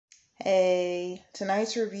Hey,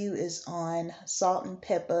 tonight's review is on Salt and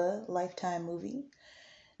Peppa Lifetime movie.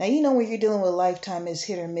 Now, when you're dealing with Lifetime, it's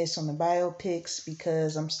hit or miss on the biopics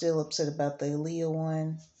because I'm still upset about the Aaliyah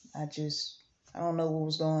one. I don't know what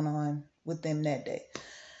was going on with them that day.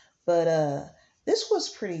 But this was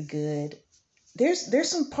pretty good. There's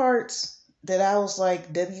some parts that I was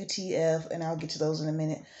like WTF, and I'll get to those in a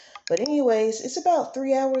minute. But anyways, it's about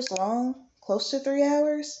 3 hours long, close to 3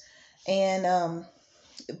 hours, and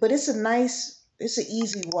but it's an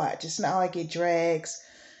easy watch. It's not like it drags.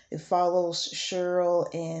 It follows Cheryl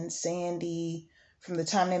and Sandy from the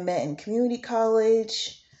time they met in community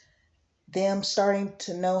college, them starting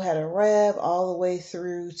to know how to rap, all the way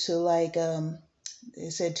through to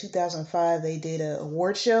it said 2005 they did a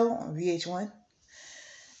award show on VH1.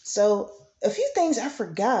 So a few things I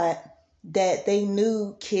forgot that they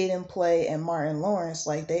knew Kid and Play and Martin Lawrence,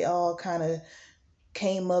 like they all kind of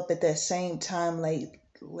came up at that same time, late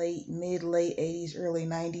 80s, early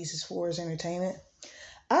 90s, as far as entertainment.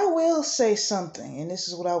 I will say something, and this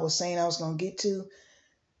is what I was saying I was going to get to.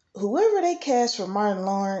 Whoever they cast for Martin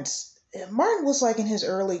Lawrence, Martin was like in his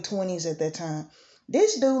early 20s at that time.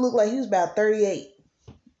 This dude looked like he was about 38,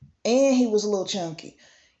 and he was a little chunky.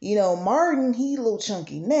 Martin, he a little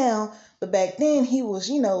chunky now, but back then he was,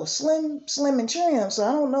 slim and trim. So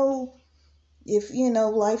I don't know if,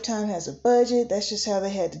 Lifetime has a budget. That's just how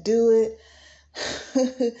they had to do it.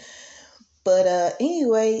 But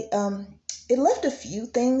anyway, it left a few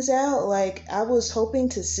things out. Like I was hoping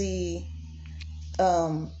to see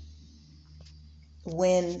um,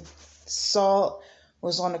 when Salt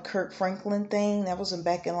was on the Kirk Franklin thing. That was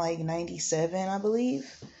back in like 97, I believe.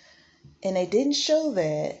 And they didn't show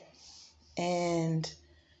that. And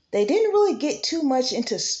they didn't really get too much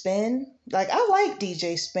into Spin. Like I like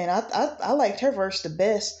DJ Spin. I liked her verse the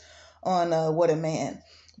best on What a Man.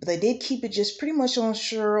 But they did keep it just pretty much on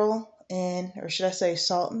Cheryl or should I say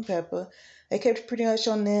Salt and Peppa. They kept it pretty much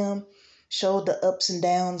on them, showed the ups and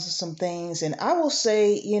downs of some things. And I will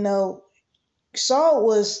say, Salt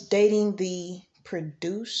was dating the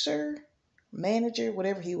producer, manager,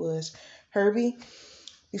 whatever he was, Herbie,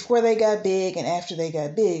 before they got big and after they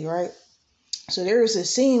got big, right? So there was a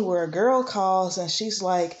scene where a girl calls and she's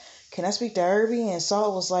like, "Can I speak to Herbie?" And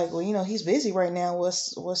Salt was like, "Well, he's busy right now.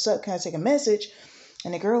 What's up? Can I take a message?"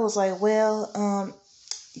 And the girl was like, "Well,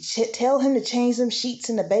 tell him to change them sheets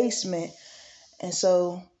in the basement." And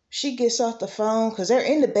so she gets off the phone because they're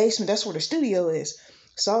in the basement. That's where the studio is.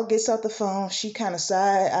 Salt gets off the phone. She kind of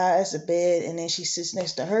side eyes the bed, and then she sits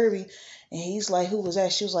next to Herbie. And he's like, "Who was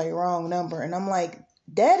that?" She was like, "Wrong number." And I'm like,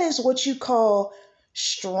 that is what you call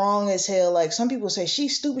strong as hell. Like some people say,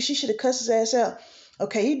 she's stupid. She should have cussed his ass out.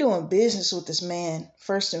 Okay, you're doing business with this man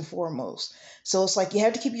first and foremost. So it's like you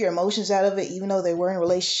have to keep your emotions out of it, even though they were in a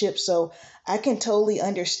relationship. So I can totally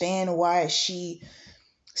understand why she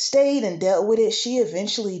stayed and dealt with it. She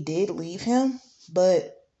eventually did leave him,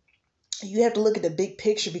 but you have to look at the big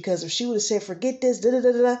picture because if she would have said, "Forget this, da da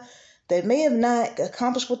da da," they may have not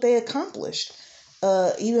accomplished what they accomplished.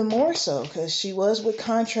 Even more so because she was with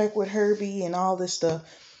contract with Herbie and all this stuff.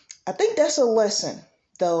 I think that's a lesson,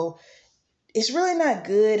 though. It's really not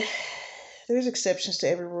good. There's exceptions to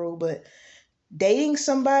every rule, but dating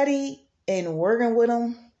somebody and working with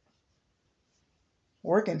them,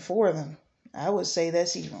 working for them, I would say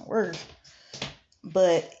that's even worse.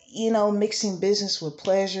 But, mixing business with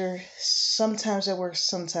pleasure, sometimes that works,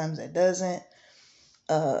 sometimes that doesn't.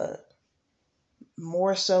 Uh,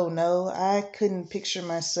 More so, no. I couldn't picture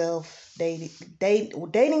myself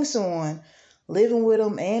dating someone, living with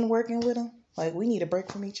them and working with them. Like, we need a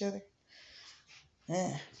break from each other.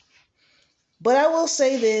 Eh. But I will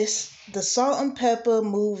say this, the Salt and Pepper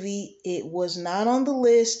movie, it was not on the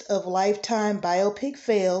list of Lifetime biopic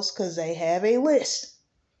fails because they have a list.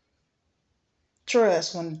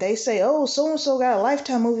 Trust, when they say, "Oh, so-and-so got a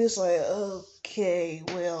Lifetime movie," it's like, okay,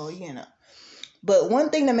 well. But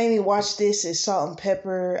one thing that made me watch this is Salt and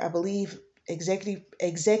Pepper. I believe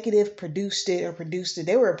executive produced it.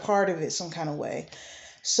 They were a part of it some kind of way.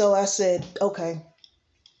 So I said, okay,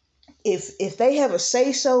 if they have a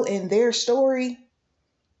say so in their story,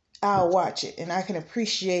 I'll watch it, and I can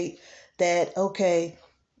appreciate that. Okay,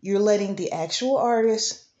 you're letting the actual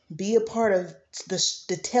artist be a part of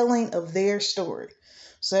the telling of their story.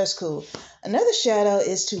 So that's cool. Another shout out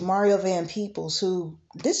is to Mario Van Peebles, who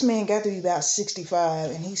this man got to be about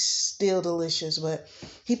 65 and he's still delicious, but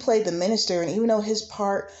he played the minister, and even though his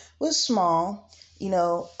part was small, it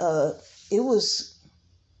was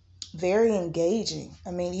very engaging.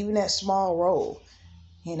 I mean, even that small role,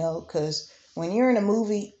 because when you're in a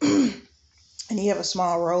movie and you have a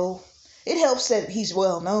small role, it helps that he's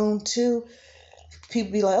well known too.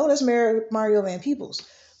 people be like, oh, that's Mario Van Peebles.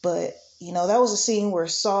 But, you know, that was a scene where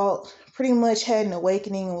Salt pretty much had an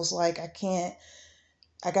awakening and was like,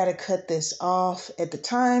 I gotta cut this off. At the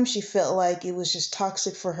time, she felt like it was just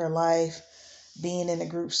toxic for her life being in the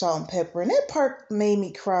group Salt and Pepper. And that part made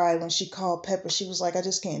me cry when she called Pepper. She was like, I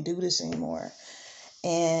just can't do this anymore.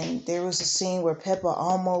 And there was a scene where Pepa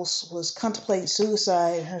almost was contemplating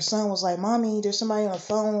suicide. And her son was like, Mommy, there's somebody on the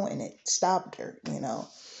phone. And it stopped her, you know.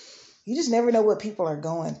 You just never know what people are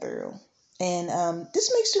going through. And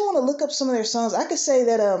this makes me want to look up some of their songs. I could say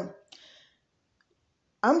that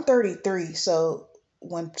I'm 33. So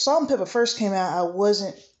when Salt and Pepper first came out, I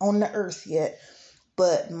wasn't on the earth yet.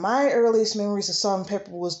 But my earliest memories of Salt and Pepper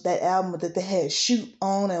was that album that they had Shoot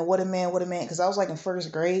on and What a Man, What a Man. Because I was like in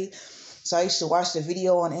first grade. So I used to watch the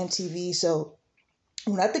video on MTV. So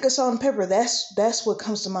when I think of Salt and Pepper, that's what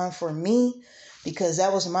comes to mind for me, because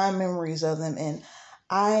that was my memories of them. And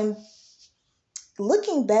I'm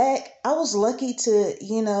looking back, I was lucky to,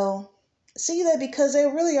 you know, see that, because they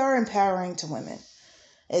really are empowering to women.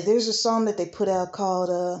 And there's a song that they put out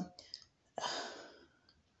called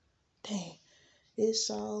dang, it's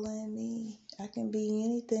all in me. I can be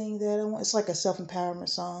anything that I want. It's like a self-empowerment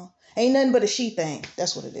song. Ain't nothing but a she thing.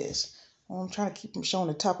 That's what it is. I'm trying to keep them showing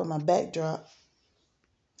the top of my backdrop.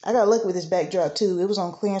 I got lucky with this backdrop too. It was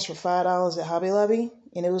on clearance for $5 at Hobby Lobby,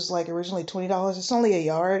 and it was like originally $20. It's only a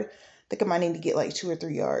yard. I think I might need to get like 2 or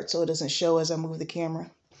 3 yards so it doesn't show as I move the camera.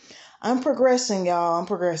 I'm progressing, y'all. I'm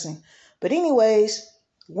progressing. But anyways,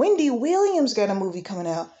 Wendy Williams got a movie coming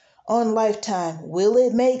out on Lifetime. Will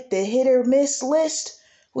it make the hit or miss list?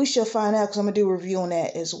 We shall find out, because I'm going to do a review on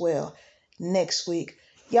that as well next week.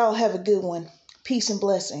 Y'all have a good one. Peace and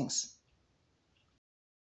blessings.